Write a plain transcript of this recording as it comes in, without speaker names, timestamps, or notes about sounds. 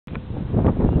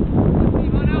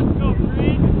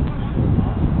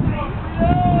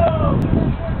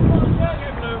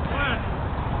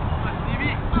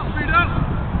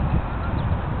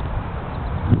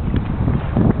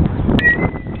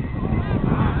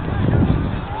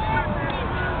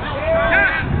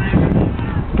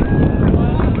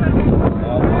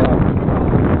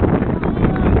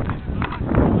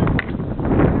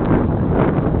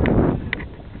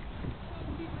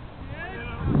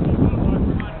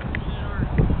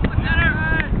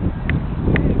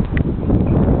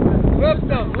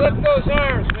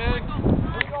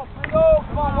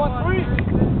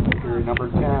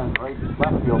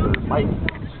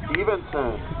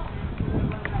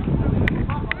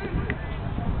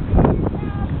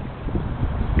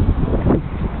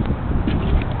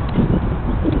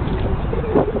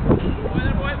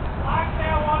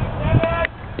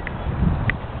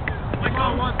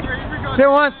Say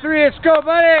 1-3, let's go,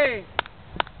 buddy!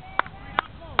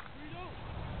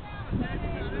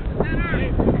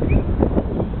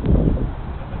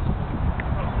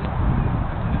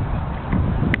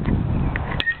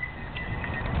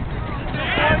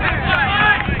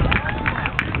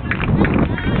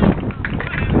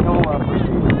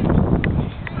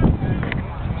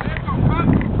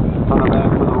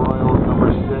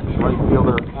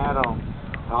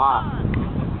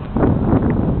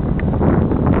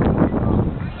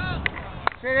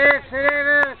 Say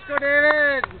David, let's go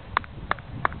David!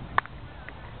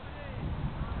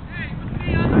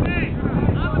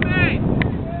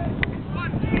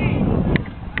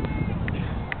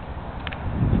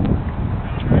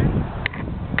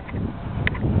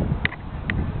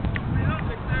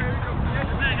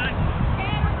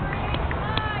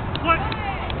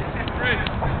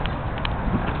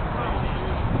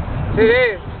 Say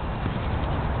Dave!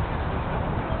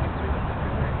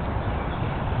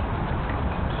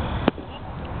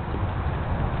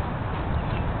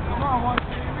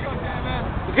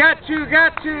 You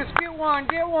got two, let's get one,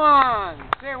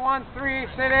 Say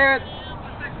 1-3, say David.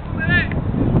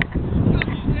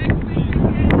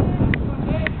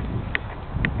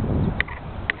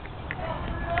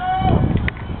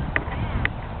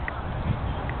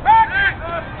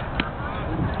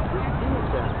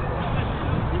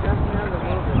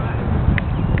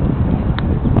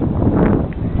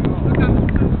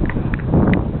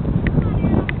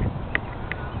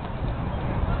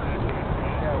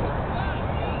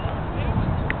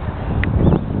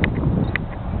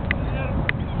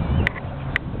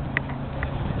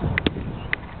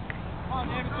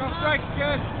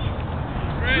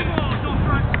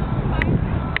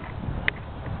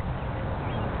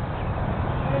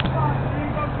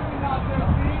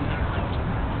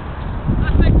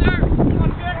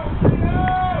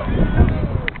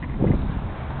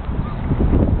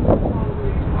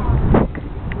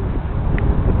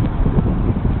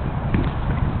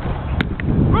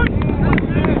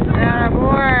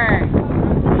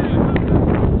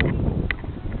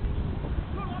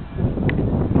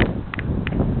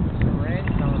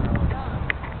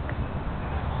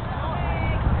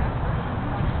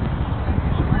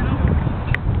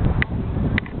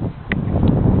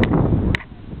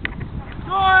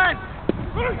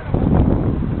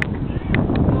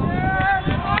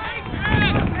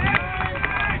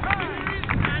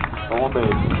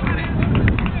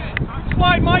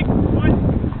 Slide, Mike.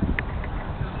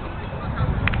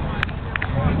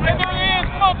 Hey, there he is.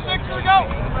 Come on, 6, here we go.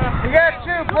 You got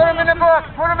two. Put him in the book.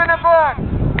 Put him in the book.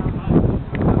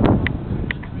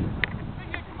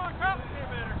 Come on, Kyle.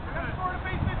 Score the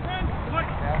base at 10.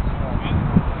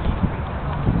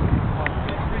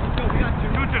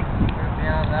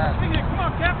 Beyond that. Come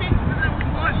on, Cappy.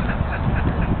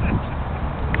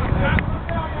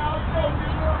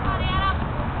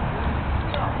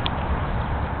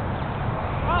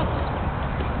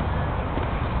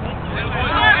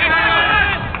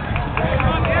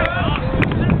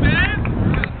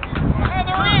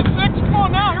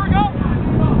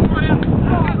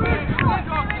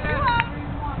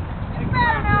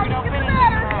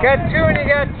 Got two and you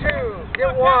got two.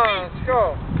 Get one. Let's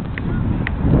go.